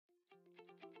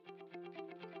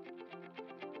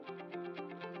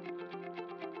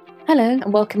Hello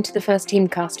and welcome to the first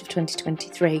Teamcast of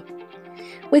 2023.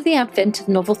 With the advent of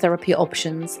novel therapy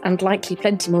options and likely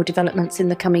plenty more developments in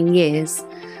the coming years,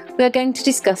 we are going to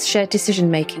discuss shared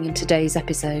decision making in today's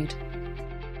episode.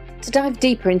 To dive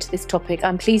deeper into this topic,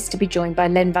 I'm pleased to be joined by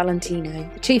Len Valentino,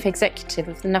 the Chief Executive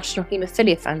of the National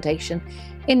Haemophilia Foundation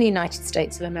in the United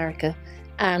States of America,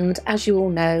 and, as you all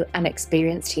know, an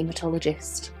experienced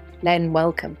haematologist. Len,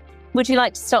 welcome. Would you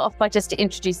like to start off by just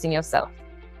introducing yourself?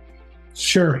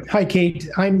 Sure. Hi, Kate.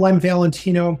 I'm Len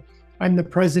Valentino. I'm the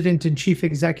President and Chief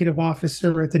Executive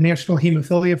Officer at the National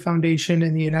Haemophilia Foundation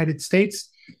in the United States.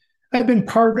 I've been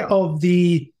part of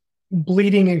the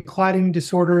bleeding and clotting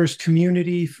disorders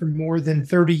community for more than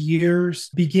 30 years,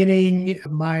 beginning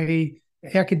my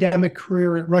academic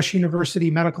career at Rush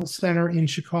University Medical Center in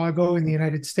Chicago in the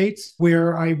United States,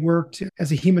 where I worked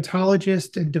as a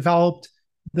hematologist and developed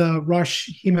the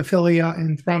Rush Hemophilia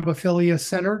and Thrombophilia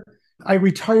Center. I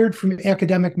retired from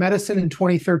academic medicine in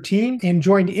 2013 and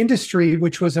joined industry,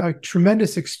 which was a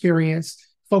tremendous experience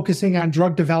focusing on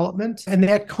drug development. And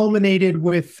that culminated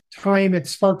with time at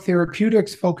Spark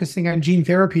Therapeutics focusing on gene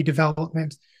therapy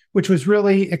development, which was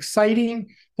really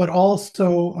exciting, but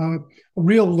also a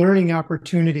real learning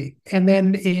opportunity. And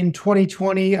then in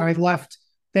 2020, I left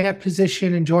that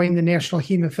position and joined the National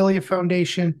Haemophilia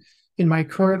Foundation in my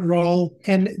current role.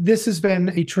 And this has been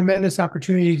a tremendous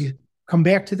opportunity to come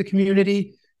back to the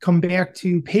community, come back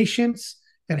to patients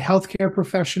and healthcare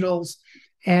professionals,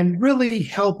 and really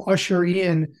help usher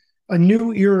in a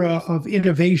new era of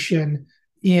innovation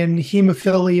in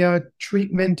hemophilia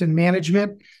treatment and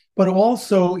management, but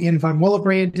also in von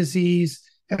Willebrand disease,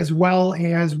 as well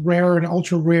as rare and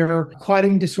ultra-rare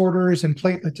clotting disorders and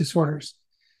platelet disorders.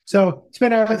 So it's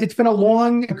been a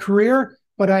long career,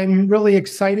 but I'm really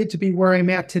excited to be where I'm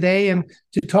at today and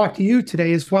to talk to you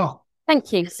today as well.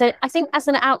 Thank you. So I think as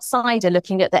an outsider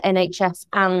looking at the NHS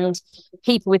and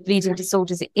people with bleeding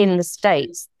disorders in the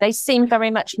States, they seem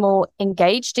very much more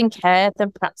engaged in care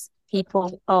than perhaps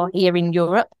people are here in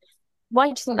Europe. Why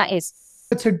do you think that is?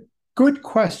 It's a good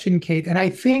question, Kate. And I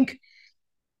think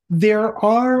there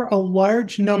are a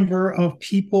large number of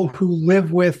people who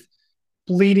live with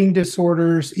bleeding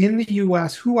disorders in the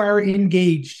US who are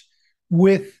engaged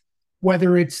with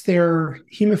whether it's their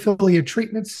hemophilia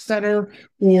treatment center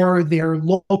or their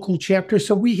local chapter.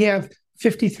 So we have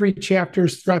 53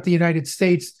 chapters throughout the United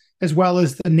States, as well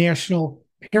as the national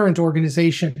parent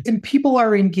organization. And people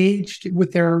are engaged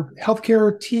with their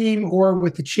healthcare team or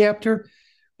with the chapter.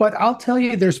 But I'll tell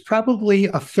you, there's probably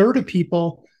a third of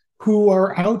people who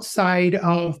are outside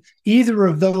of either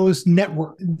of those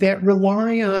networks that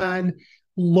rely on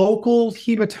local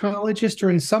hematologist, or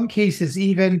in some cases,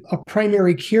 even a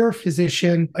primary care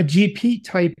physician, a GP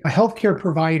type, a healthcare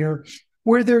provider,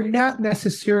 where they're not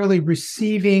necessarily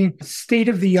receiving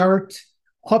state-of-the-art,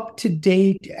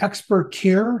 up-to-date expert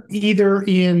care, either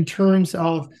in terms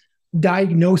of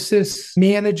diagnosis,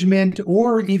 management,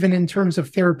 or even in terms of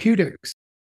therapeutics.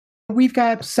 We've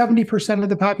got 70% of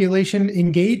the population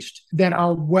engaged that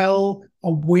are well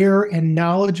aware and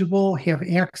knowledgeable, have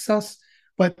access.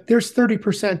 But there's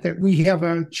 30% that we have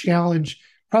a challenge,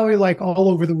 probably like all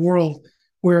over the world,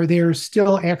 where there's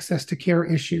still access to care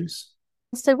issues.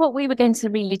 So what we were going to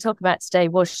really talk about today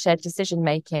was shared decision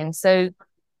making. So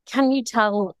can you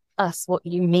tell us what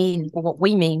you mean, or what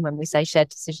we mean when we say shared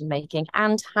decision making,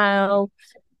 and how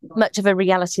much of a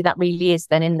reality that really is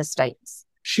then in the States?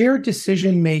 Shared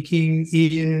decision making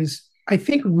is, I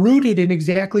think, rooted in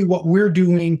exactly what we're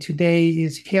doing today,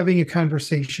 is having a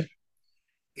conversation.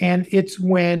 And it's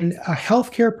when a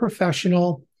healthcare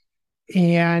professional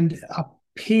and a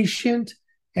patient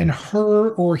and her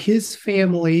or his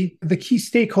family, the key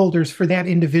stakeholders for that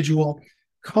individual,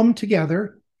 come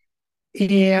together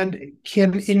and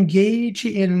can engage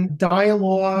in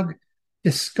dialogue,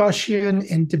 discussion,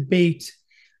 and debate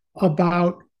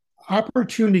about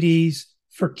opportunities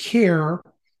for care,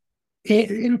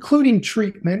 including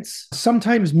treatments,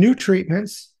 sometimes new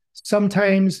treatments,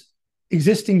 sometimes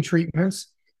existing treatments,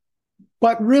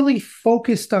 but really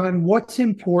focused on what's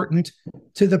important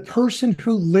to the person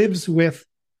who lives with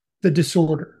the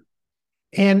disorder.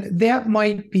 And that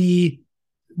might be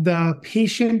the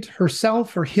patient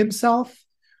herself or himself,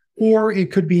 or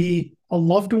it could be a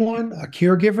loved one, a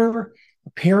caregiver, a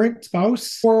parent,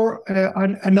 spouse, or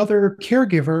another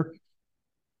caregiver,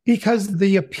 because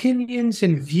the opinions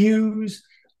and views,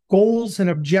 goals and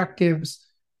objectives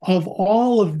of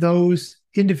all of those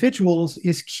individuals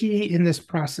is key in this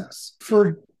process.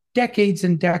 For decades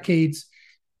and decades,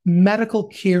 medical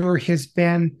care has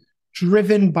been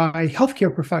driven by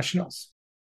healthcare professionals.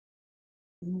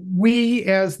 We,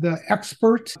 as the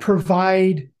expert,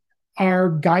 provide our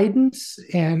guidance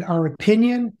and our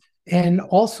opinion and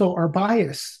also our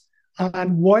bias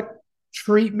on what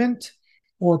treatment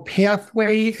or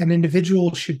pathway an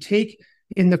individual should take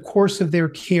in the course of their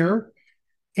care.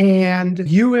 And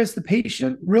you, as the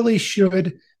patient, really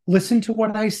should listen to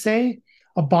what I say,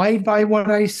 abide by what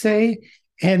I say,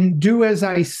 and do as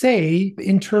I say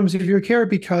in terms of your care,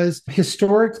 because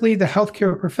historically, the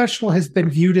healthcare professional has been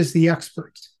viewed as the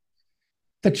expert.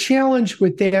 The challenge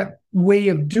with that way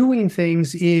of doing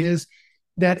things is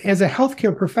that as a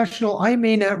healthcare professional, I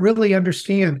may not really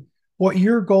understand what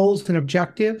your goals and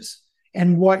objectives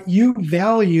and what you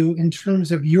value in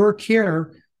terms of your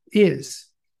care is.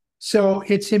 So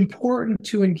it's important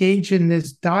to engage in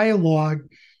this dialogue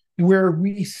where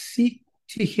we seek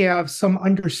to have some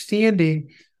understanding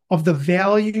of the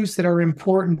values that are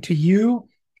important to you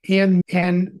and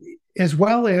as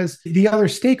well as the other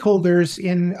stakeholders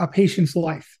in a patient's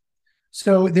life.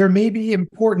 So there may be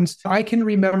importance. I can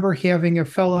remember having a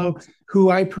fellow who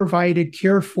I provided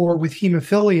care for with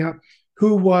hemophilia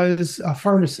who was a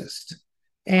pharmacist,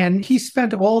 and he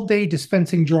spent all day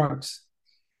dispensing drugs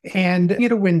and he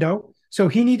had a window. So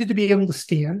he needed to be able to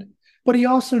stand, but he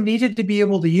also needed to be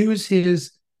able to use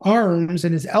his arms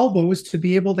and his elbows to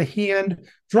be able to hand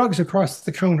drugs across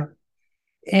the counter.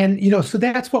 And, so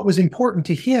that's what was important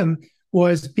to him,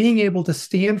 was being able to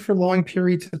stand for long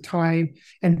periods of time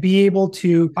and be able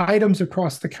to items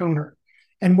across the counter.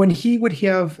 And when he would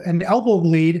have an elbow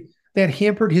bleed, that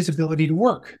hampered his ability to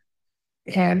work.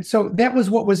 And so that was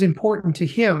what was important to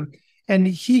him. And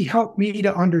he helped me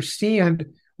to understand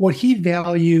what he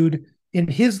valued in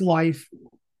his life.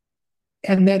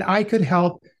 And then I could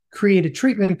help create a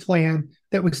treatment plan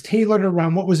that was tailored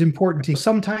around what was important to him.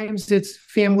 Sometimes it's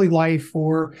family life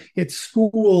or it's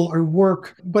school or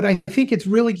work, but I think it's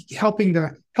really helping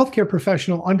the healthcare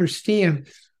professional understand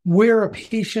where a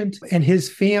patient and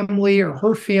his family or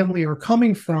her family are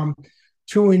coming from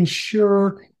to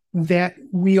ensure that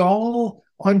we all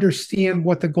understand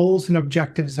what the goals and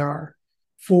objectives are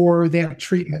for that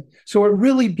treatment. So it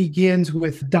really begins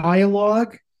with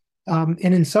dialogue. And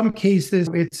in some cases,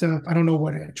 it's a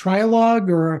trialogue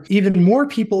or even more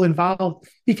people involved,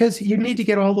 because you need to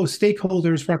get all those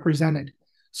stakeholders represented.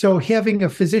 So having a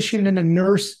physician and a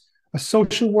nurse, a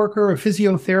social worker, a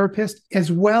physiotherapist,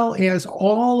 as well as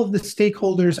all of the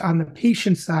stakeholders on the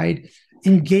patient side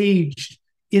engaged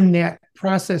in that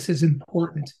process is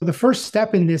important. The first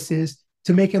step in this is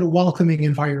to make it a welcoming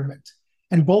environment.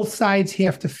 And both sides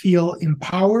have to feel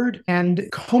empowered and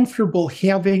comfortable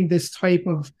having this type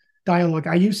of dialogue.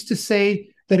 I used to say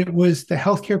that it was the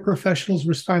healthcare professional's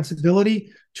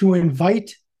responsibility to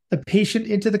invite the patient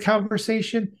into the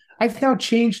conversation. I've now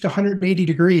changed 180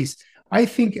 degrees. I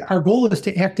think our goal is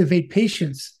to activate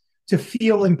patients to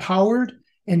feel empowered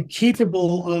and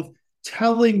capable of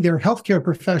telling their healthcare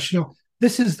professional,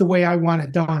 this is the way I want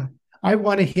it done. I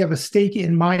want to have a stake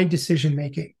in my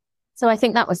decision-making. So I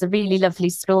think that was a really lovely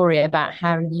story about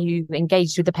how you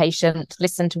engaged with the patient,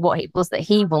 listened to what it was that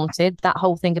he wanted, that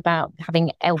whole thing about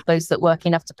having elbows that work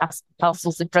enough to pass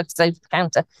parcels of drugs over the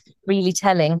counter, really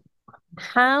telling.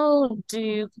 How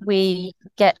do we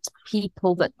get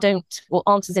people that don't or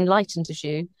aren't as enlightened as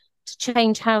you to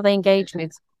change how they engage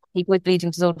with people with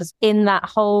bleeding disorders in that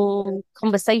whole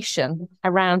conversation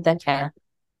around their care?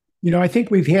 I think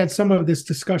we've had some of this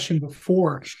discussion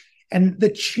before, and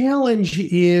the challenge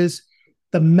is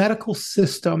the medical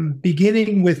system,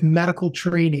 beginning with medical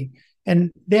training.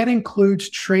 And that includes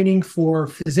training for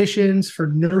physicians, for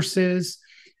nurses,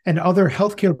 and other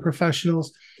healthcare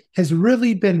professionals, has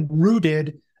really been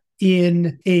rooted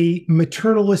in a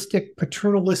maternalistic,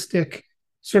 paternalistic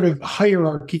sort of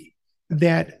hierarchy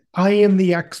that I am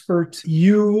the expert.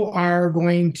 You are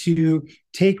going to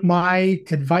take my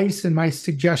advice and my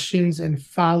suggestions and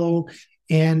follow,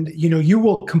 and you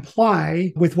will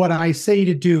comply with what I say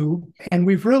to do. And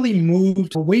we've really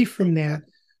moved away from that,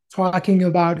 talking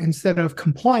about, instead of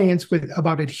compliance,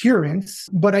 about adherence.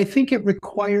 But I think it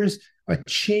requires a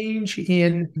change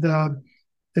in the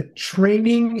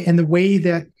training and the way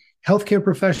that healthcare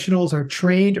professionals are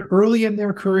trained early in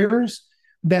their careers,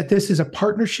 that this is a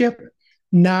partnership,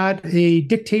 not a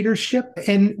dictatorship.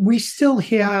 And we still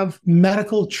have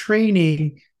medical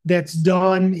training that's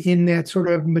done in that sort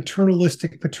of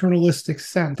maternalistic, paternalistic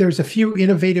sense. There's a few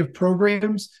innovative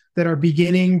programs that are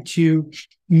beginning to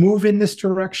move in this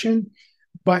direction,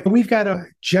 but we've got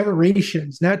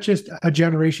generations, not just a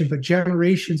generation, but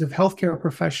generations of healthcare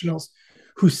professionals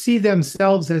who see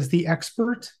themselves as the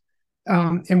expert.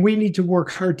 And we need to work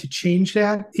hard to change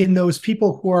that in those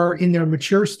people who are in their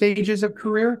mature stages of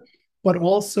career, but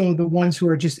also the ones who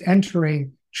are just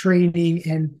entering training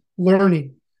and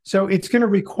learning. So it's going to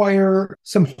require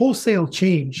some wholesale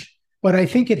change, but I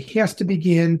think it has to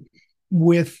begin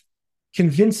with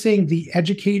convincing the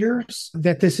educators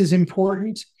that this is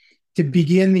important, to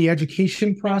begin the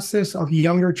education process of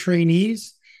younger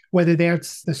trainees, whether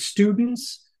that's the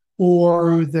students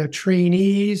or the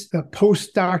trainees, the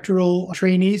postdoctoral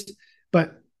trainees.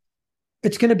 But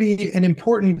it's going to be an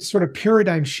important sort of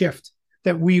paradigm shift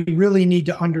that we really need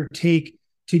to undertake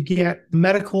to get the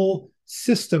medical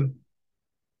system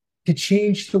to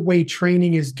change the way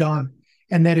training is done,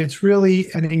 and that it's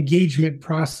really an engagement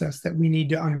process that we need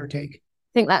to undertake.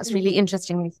 I think that's really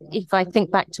interesting. If I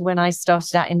think back to when I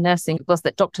started out in nursing, it was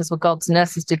that doctors were gods,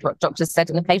 nurses did what doctors said,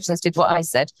 and the patients did what I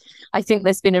said. I think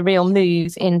there's been a real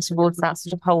move in towards that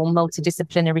sort of whole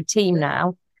multidisciplinary team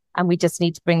now. And we just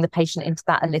need to bring the patient into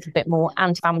that a little bit more,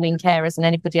 and family and carers and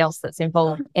anybody else that's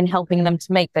involved in helping them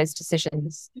to make those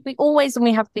decisions. We always, when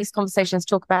we have these conversations,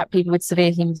 talk about people with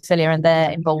severe haemophilia and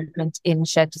their involvement in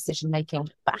shared decision making.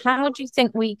 But how do you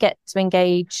think we get to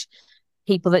engage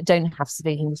people that don't have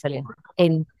severe haemophilia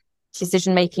in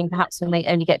decision making, perhaps when they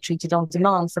only get treated on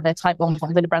demand for their type 1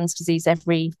 von Willebrand's disease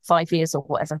every 5 years or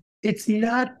whatever? It's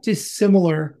not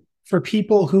dissimilar for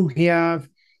people who have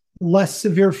less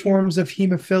severe forms of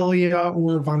hemophilia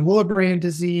or von Willebrand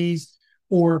disease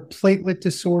or platelet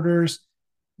disorders,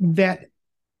 that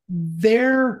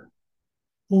their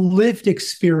lived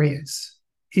experience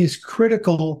is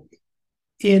critical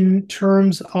in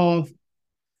terms of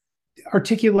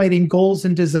articulating goals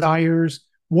and desires,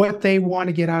 what they want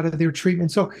to get out of their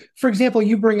treatment. So, for example,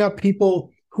 you bring up people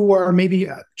who are maybe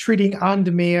treating on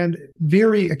demand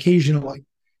very occasionally.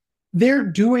 They're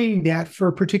doing that for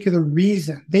a particular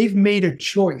reason. They've made a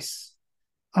choice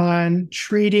on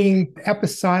treating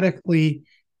episodically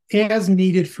as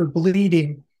needed for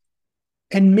bleeding.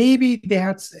 And maybe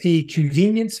that's a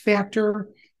convenience factor.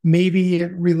 Maybe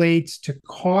it relates to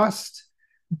cost,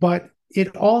 but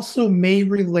it also may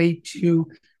relate to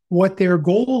what their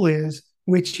goal is,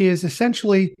 which is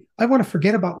essentially, I want to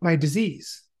forget about my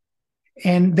disease.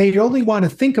 And they only want to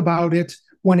think about it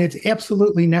when it's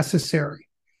absolutely necessary.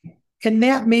 And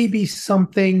that may be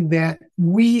something that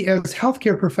we as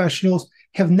healthcare professionals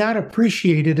have not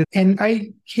appreciated. And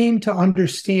I came to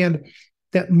understand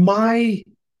that my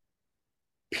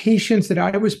patients that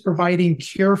I was providing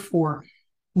care for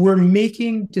were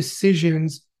making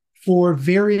decisions for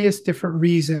various different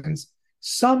reasons.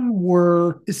 Some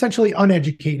were essentially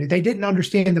uneducated. They didn't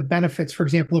understand the benefits, for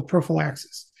example, of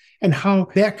prophylaxis and how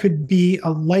that could be a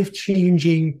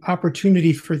life-changing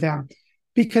opportunity for them,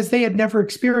 because they had never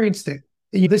experienced it.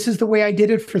 This is the way I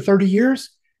did it for 30 years,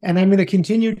 and I'm going to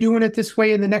continue doing it this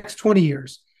way in the next 20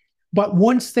 years. But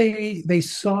once they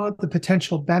saw the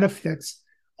potential benefits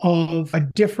of a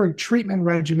different treatment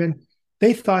regimen,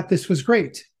 they thought this was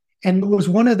great. And it was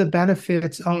one of the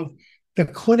benefits of the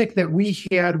clinic that we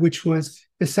had, which was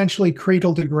essentially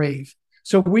cradle to grave.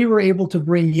 So we were able to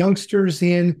bring youngsters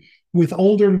in with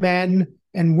older men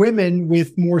and women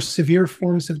with more severe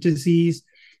forms of disease.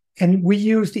 And we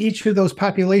used each of those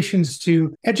populations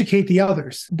to educate the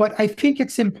others. But I think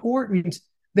it's important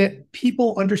that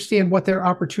people understand what their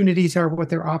opportunities are, what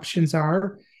their options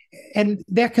are. And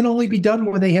that can only be done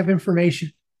when they have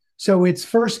information. So it's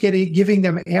first giving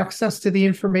them access to the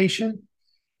information,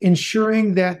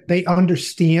 ensuring that they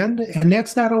understand. And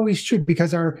that's not always true,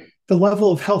 because the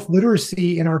level of health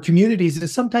literacy in our communities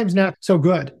is sometimes not so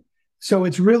good. So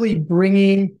it's really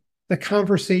bringing the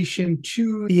conversation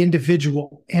to the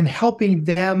individual and helping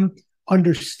them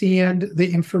understand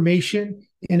the information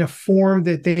in a form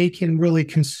that they can really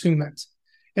consume it.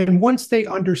 And once they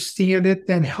understand it,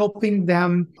 then helping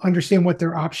them understand what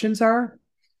their options are.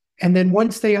 And then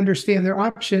once they understand their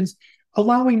options,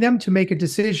 allowing them to make a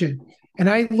decision. And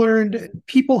I learned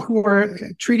people who are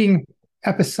treating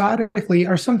episodically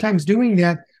are sometimes doing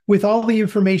that with all the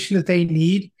information that they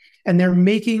need, and they're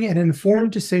making an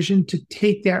informed decision to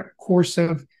take that course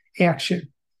of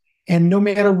action. And no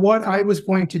matter what I was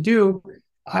going to do,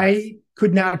 I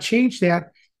could not change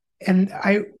that. And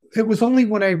it was only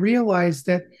when I realized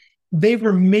that they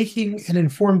were making an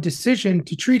informed decision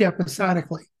to treat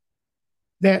episodically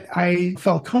that I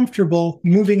felt comfortable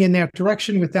moving in that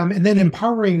direction with them, and then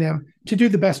empowering them to do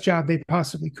the best job they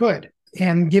possibly could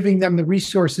and giving them the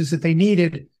resources that they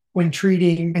needed when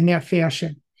treating in that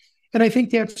fashion. And I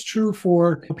think that's true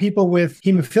for people with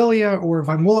hemophilia or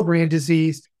von Willebrand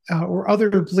disease or other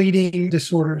bleeding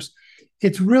disorders.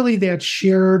 It's really that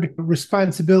shared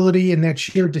responsibility and that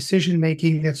shared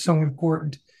decision-making that's so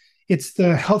important. It's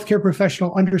the healthcare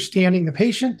professional understanding the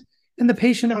patient and the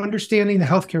patient understanding the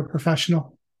healthcare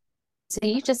professional. So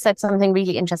you just said something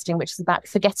really interesting, which is about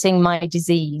forgetting my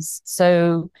disease.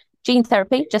 So gene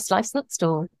therapy just licensed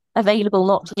or available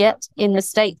not yet in the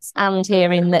States and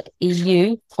here in the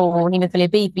EU for haemophilia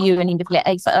B for you and haemophilia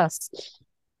A for us.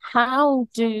 How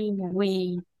do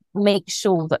we make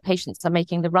sure that patients are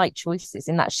making the right choices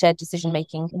in that shared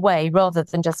decision-making way rather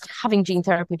than just having gene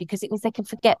therapy because it means they can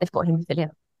forget they've got haemophilia?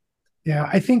 Yeah,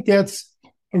 I think that's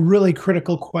a really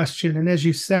critical question. And as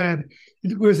you said,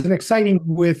 it was an exciting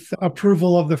with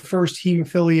approval of the first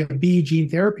hemophilia B gene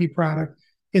therapy product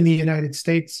in the United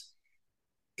States.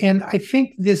 And I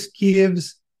think this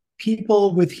gives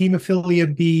people with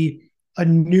hemophilia B a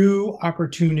new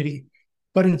opportunity,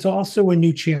 but it's also a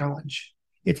new challenge.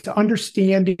 It's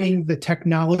understanding the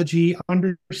technology,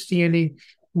 understanding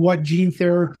what gene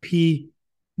therapy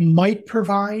might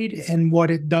provide and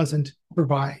what it doesn't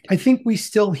provide. I think we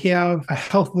still have a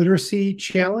health literacy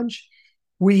challenge.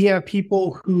 We have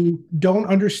people who don't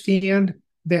understand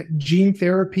that gene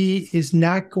therapy is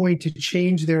not going to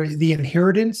change the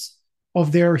inheritance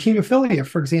of their hemophilia,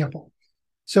 for example.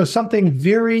 So something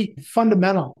very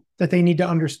fundamental that they need to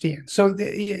understand. So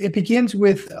it begins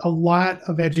with a lot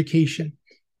of education.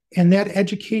 And that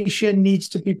education needs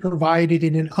to be provided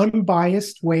in an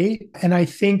unbiased way. And I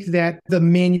think that the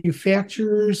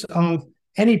manufacturers of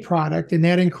any product, and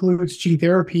that includes gene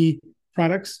therapy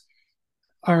products,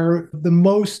 are the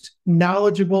most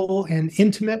knowledgeable and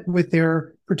intimate with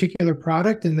their particular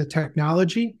product and the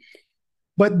technology.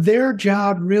 But their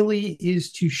job really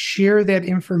is to share that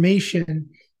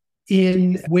information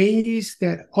in ways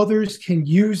that others can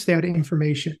use that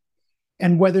information.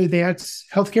 And whether that's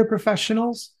healthcare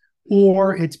professionals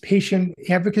or it's patient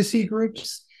advocacy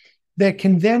groups that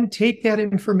can then take that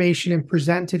information and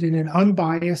present it in an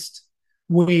unbiased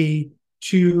way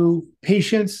to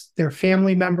patients, their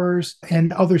family members,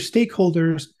 and other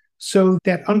stakeholders so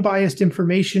that unbiased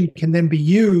information can then be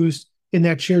used in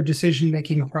that shared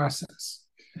decision-making process.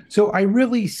 So I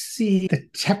really see the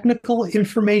technical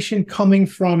information coming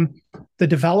from the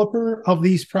developer of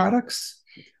these products,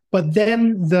 but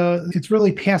then it's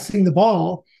really passing the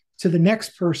ball to the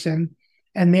next person,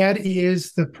 and that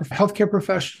is the healthcare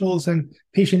professionals and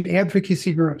patient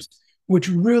advocacy groups, which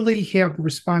really have the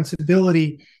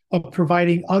responsibility of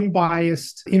providing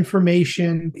unbiased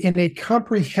information in a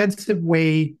comprehensive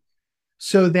way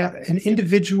so that an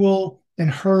individual and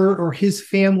her or his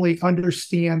family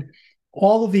understand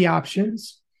all of the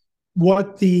options,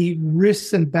 what the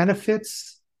risks and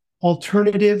benefits,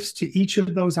 alternatives to each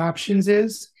of those options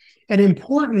is, and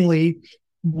importantly,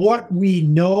 what we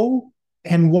know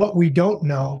and what we don't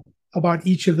know about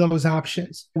each of those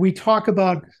options. We talk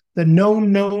about the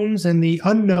known knowns and the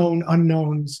unknown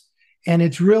unknowns, and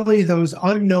it's really those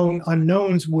unknown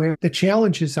unknowns where the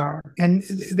challenges are. And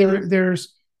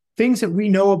there's things that we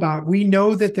know about. We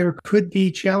know that there could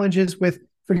be challenges with,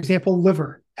 for example,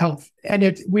 liver health.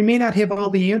 And we may not have all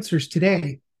the answers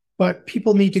today, but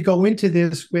people need to go into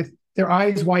this with their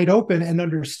eyes wide open and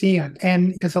understand.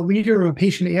 And as a leader of a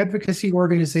patient advocacy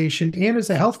organization and as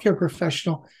a healthcare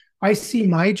professional, I see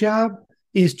my job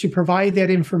is to provide that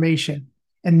information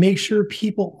and make sure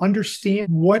people understand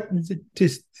what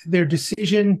their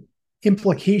decision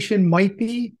implication might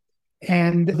be.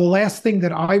 And the last thing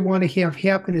that I want to have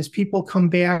happen is people come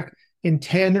back in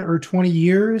 10 or 20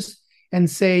 years and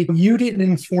say, you didn't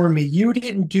inform me. You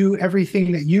didn't do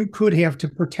everything that you could have to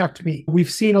protect me.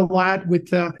 We've seen a lot with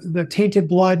the tainted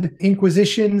blood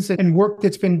inquisitions and work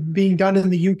that's been being done in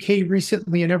the UK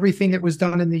recently and everything that was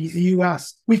done in the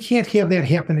US. We can't have that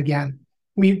happen again.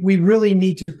 We really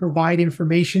need to provide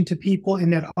information to people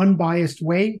in that unbiased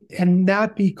way and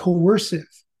not be coercive.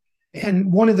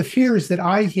 And one of the fears that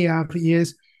I have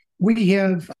is we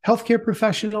have healthcare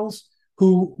professionals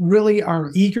who really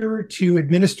are eager to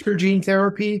administer gene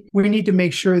therapy. We need to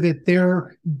make sure that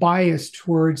they're biased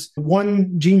towards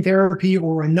one gene therapy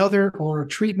or another, or a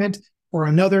treatment or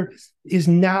another, is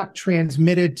not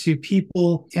transmitted to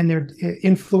people and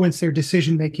influence their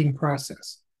decision-making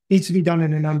process. It needs to be done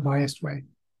in an unbiased way.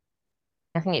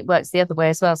 I think it works the other way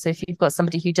as well. So if you've got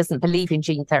somebody who doesn't believe in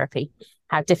gene therapy,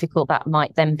 how difficult that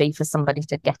might then be for somebody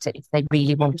to get it if they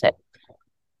really want it.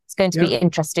 It's going to be an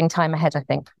interesting time ahead, I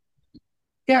think.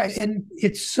 Yeah, and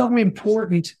it's so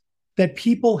important that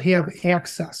people have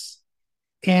access,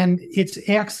 and it's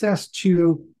access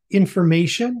to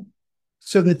information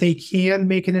so that they can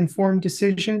make an informed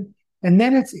decision. And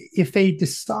then it's if they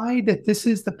decide that this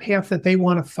is the path that they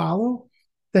want to follow,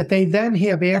 that they then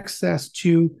have access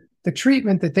to the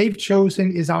treatment that they've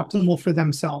chosen is optimal for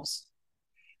themselves.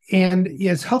 And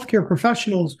as healthcare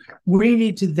professionals, we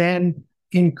need to then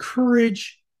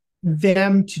encourage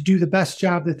them to do the best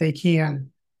job that they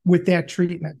can with that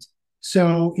treatment.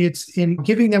 So it's in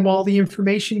giving them all the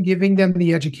information, giving them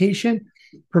the education,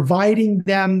 providing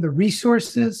them the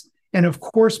resources, and of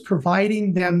course,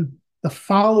 providing them the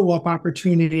follow-up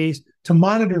opportunities to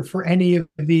monitor for any of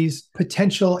these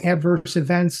potential adverse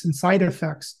events and side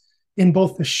effects in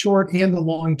both the short and the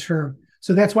long term.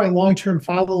 So that's why long-term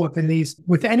follow-up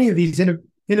with any of these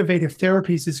innovative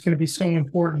therapies is going to be so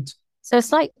important. So a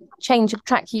slight change of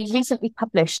track. You recently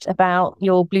published about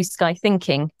your blue sky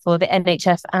thinking for the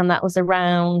NHS, and that was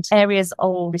around areas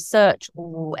of research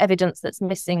or evidence that's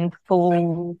missing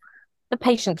for the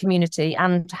patient community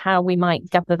and how we might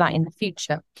gather that in the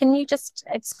future. Can you just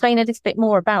explain a little bit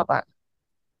more about that?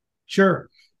 Sure.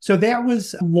 So that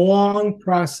was a long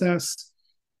process,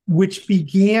 which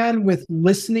began with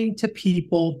listening to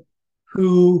people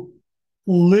who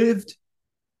lived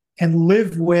and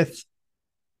live with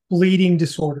bleeding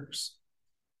disorders.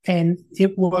 And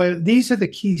these are the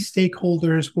key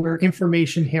stakeholders where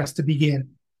information has to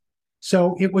begin.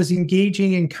 So it was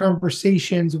engaging in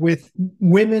conversations with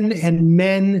women and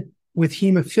men with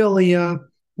hemophilia,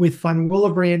 with von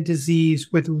Willebrand disease,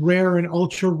 with rare and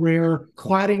ultra rare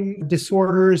clotting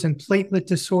disorders and platelet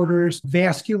disorders,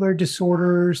 vascular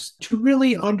disorders, to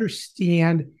really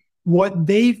understand what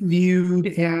they viewed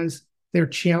as their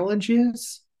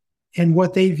challenges and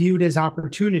what they viewed as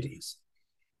opportunities.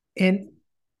 And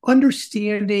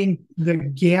understanding the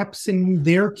gaps in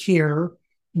their care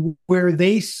where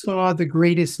they saw the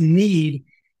greatest need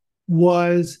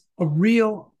was a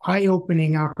real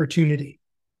eye-opening opportunity.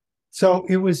 So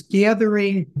it was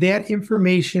gathering that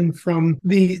information from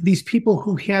these people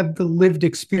who had the lived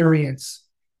experience.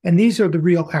 And these are the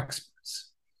real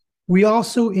experts. We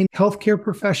also, in healthcare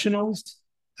professionals,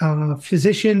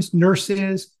 physicians,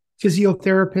 nurses,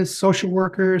 physiotherapists, social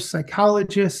workers,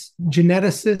 psychologists,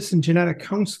 geneticists, and genetic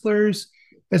counselors,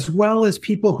 as well as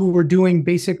people who were doing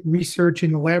basic research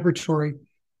in the laboratory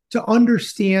to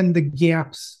understand the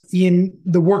gaps in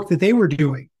the work that they were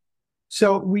doing.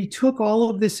 So we took all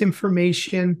of this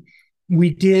information.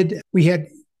 We had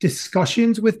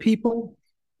discussions with people.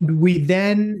 We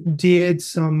then did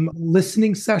some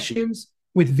listening sessions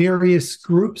with various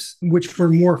groups, which were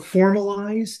more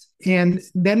formalized. And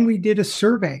then we did a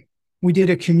survey. We did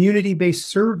a community-based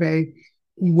survey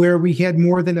where we had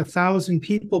more than 1,000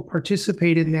 people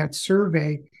participate in that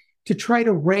survey to try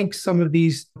to rank some of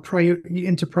these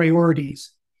into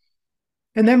priorities.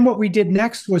 And then what we did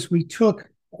next was we took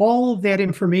all of that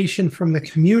information from the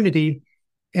community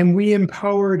and we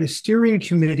empowered a steering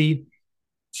committee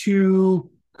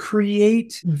to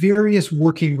create various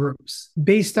working groups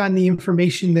based on the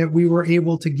information that we were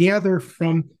able to gather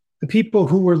from the people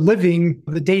who were living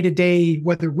the day-to-day,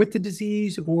 whether with the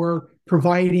disease or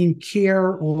providing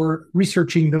care or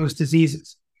researching those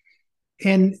diseases.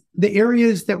 And the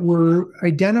areas that were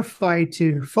identified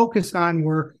to focus on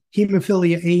were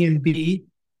hemophilia A and B,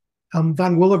 von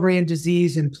Willebrand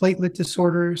disease and platelet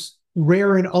disorders,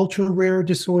 rare and ultra-rare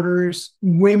disorders,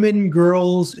 women,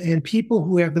 girls, and people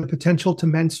who have the potential to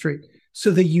menstruate. So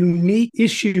the unique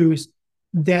issues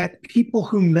that people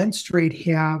who menstruate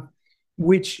have,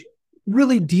 which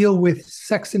really deal with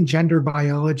sex and gender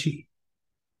biology.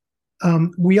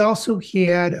 We also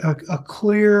had a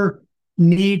clear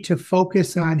need to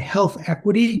focus on health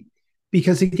equity,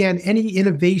 because again, any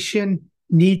innovation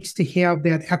needs to have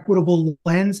that equitable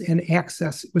lens, and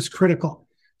access was critical.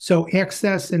 So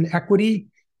access and equity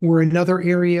were another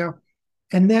area.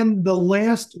 And then the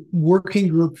last working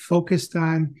group focused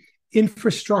on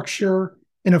infrastructure.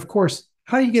 And of course,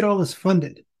 how do you get all this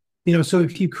funded? So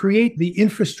if you create the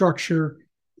infrastructure,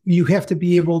 you have to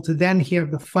be able to then have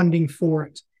the funding for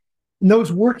it. And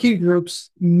those working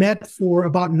groups met for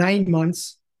about 9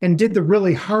 months and did the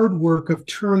really hard work of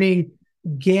turning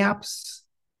gaps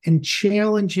and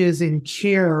challenges in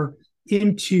care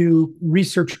into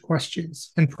research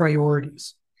questions and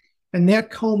priorities. And that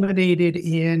culminated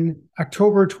in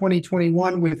October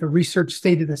 2021 with a research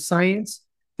state of the science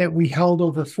that we held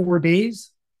over 4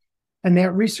 days. And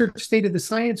that research state of the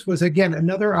science was, again,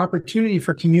 another opportunity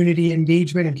for community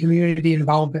engagement and community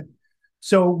involvement.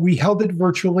 So we held it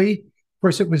virtually. Of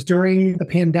course, it was during the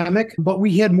pandemic, but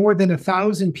we had more than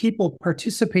 1,000 people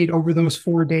participate over those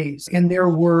 4 days. And there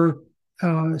were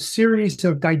a series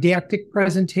of didactic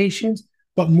presentations,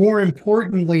 but more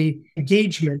importantly,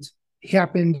 engagement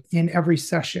happened in every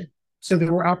session. So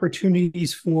there were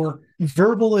opportunities for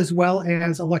verbal as well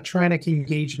as electronic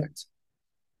engagement.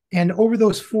 And over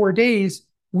those 4 days,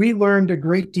 we learned a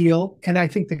great deal, and I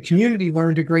think the community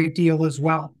learned a great deal as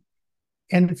well.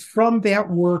 And from that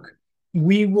work,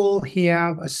 we will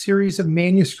have a series of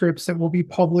manuscripts that will be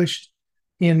published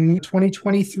in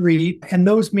 2023. And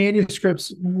those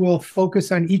manuscripts will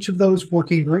focus on each of those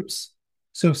working groups.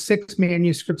 So 6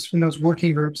 manuscripts from those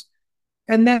working groups.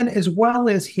 And then as well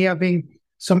as having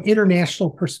some international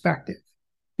perspective,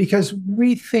 because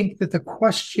we think that the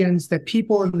questions that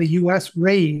people in the US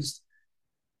raised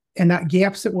and that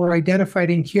gaps that were identified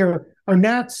in care are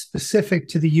not specific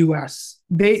to the US.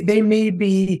 They may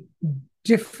be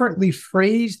differently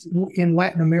phrased in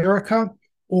Latin America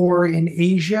or in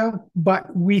Asia,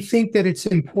 but we think that it's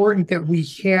important that we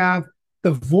have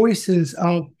the voices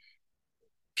of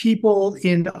people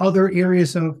in other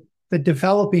areas of the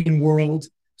developing world.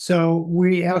 So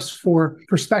we asked for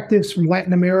perspectives from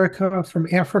Latin America, from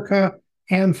Africa,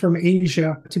 and from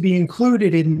Asia to be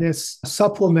included in this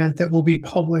supplement that will be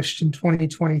published in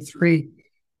 2023.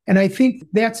 And I think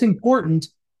that's important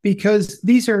because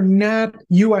these are not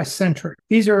US-centric.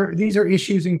 These are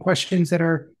issues and questions that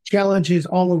are challenges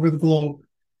all over the globe.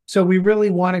 So we really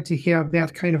wanted to have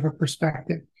that kind of a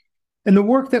perspective. And the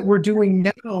work that we're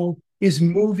doing now is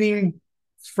moving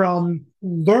from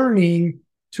learning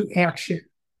to action.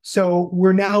 So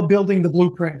we're now building the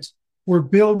blueprint. We're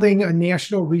building a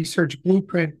national research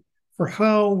blueprint for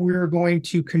how we're going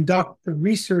to conduct the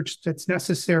research that's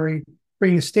necessary,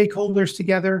 bring the stakeholders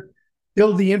together,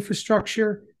 build the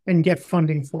infrastructure, and get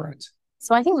funding for it.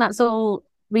 So I think that's all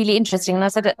really interesting. And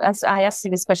as I asked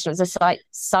you this question, it was a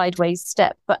sideways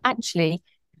step, but actually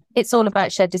it's all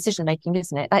about shared decision making,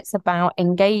 isn't it? It's about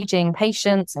engaging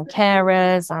patients and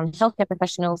carers and healthcare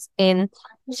professionals in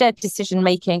shared decision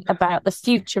making about the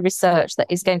future research that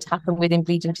is going to happen within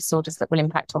bleeding disorders that will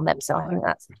impact on them. So I think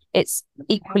it's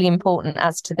equally important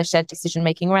as to the shared decision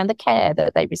making around the care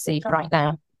that they receive right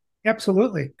now.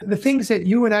 Absolutely. The things that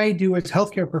you and I do as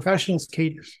healthcare professionals,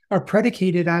 Kate, are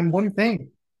predicated on one thing: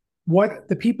 what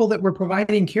the people that we're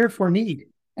providing care for need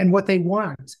and what they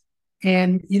want.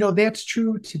 And, that's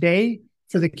true today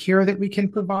for the care that we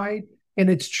can provide. And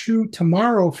it's true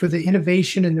tomorrow for the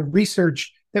innovation and the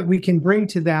research that we can bring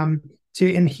to them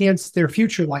to enhance their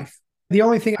future life. The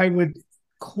only thing I would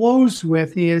close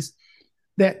with is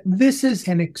that this is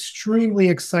an extremely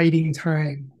exciting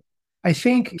time. I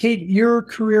think, Kate, your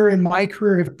career and my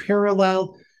career have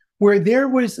paralleled, where there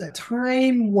was a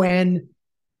time when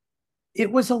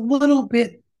it was a little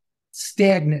bit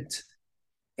stagnant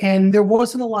and there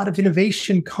wasn't a lot of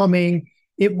innovation coming.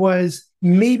 It was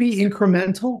maybe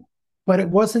incremental, but it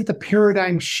wasn't the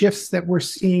paradigm shifts that we're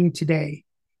seeing today.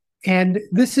 And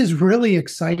this is really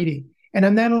exciting. And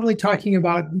I'm not only talking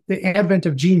about the advent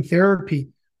of gene therapy,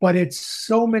 but it's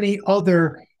so many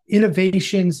other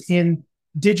innovations in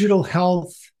digital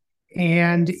health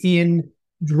and in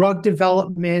drug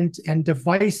development and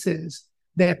devices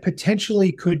that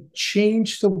potentially could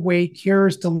change the way care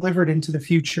is delivered into the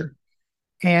future.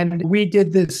 And we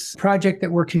did this project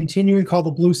that we're continuing called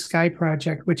the Blue Sky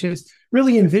Project, which is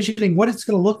really envisioning what it's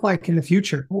going to look like in the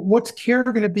future. What's care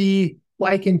going to be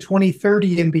like in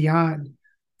 2030 and beyond?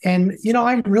 And,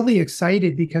 I'm really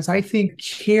excited because I think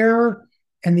care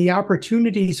and the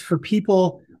opportunities for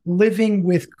people living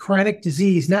with chronic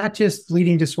disease, not just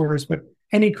bleeding disorders, but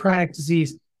any chronic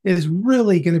disease, is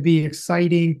really going to be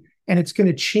exciting. And it's going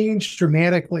to change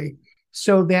dramatically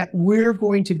so that we're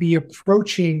going to be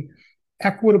approaching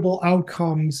equitable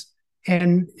outcomes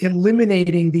and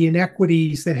eliminating the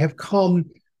inequities that have come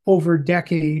over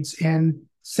decades and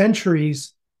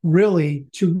centuries, really,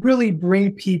 to really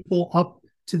bring people up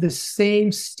to the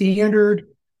same standard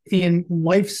in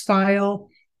lifestyle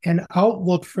and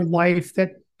outlook for life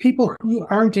that people who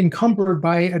aren't encumbered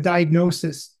by a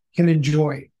diagnosis can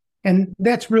enjoy. And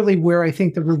that's really where I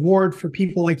think the reward for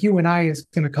people like you and I is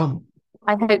going to come.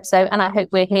 I hope so. And I hope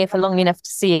we're here for long enough to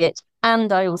see it.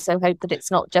 And I also hope that it's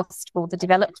not just for the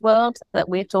developed world that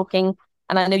we're talking,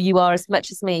 and I know you are as much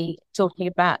as me, talking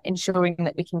about ensuring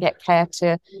that we can get care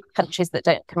to countries that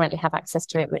don't currently have access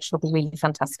to it, which will be really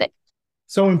fantastic.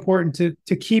 So important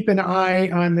to keep an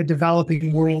eye on the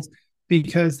developing world,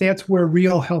 because that's where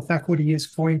real health equity is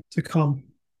going to come.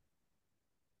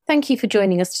 Thank you for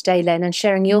joining us today, Len, and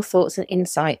sharing your thoughts and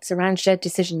insights around shared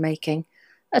decision-making,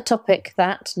 a topic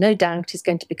that, no doubt, is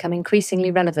going to become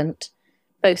increasingly relevant,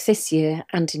 both this year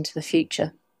and into the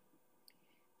future.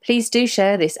 Please do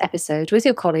share this episode with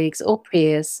your colleagues or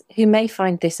peers who may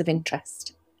find this of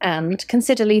interest, and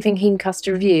consider leaving Hemecast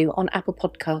a review on Apple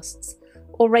Podcasts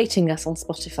or rating us on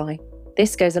Spotify.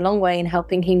 This goes a long way in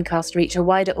helping Hemecast reach a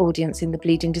wider audience in the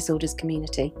bleeding disorders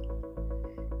community.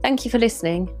 Thank you for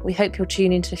listening. We hope you'll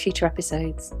tune into future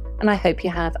episodes, and I hope you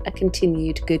have a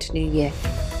continued good new year.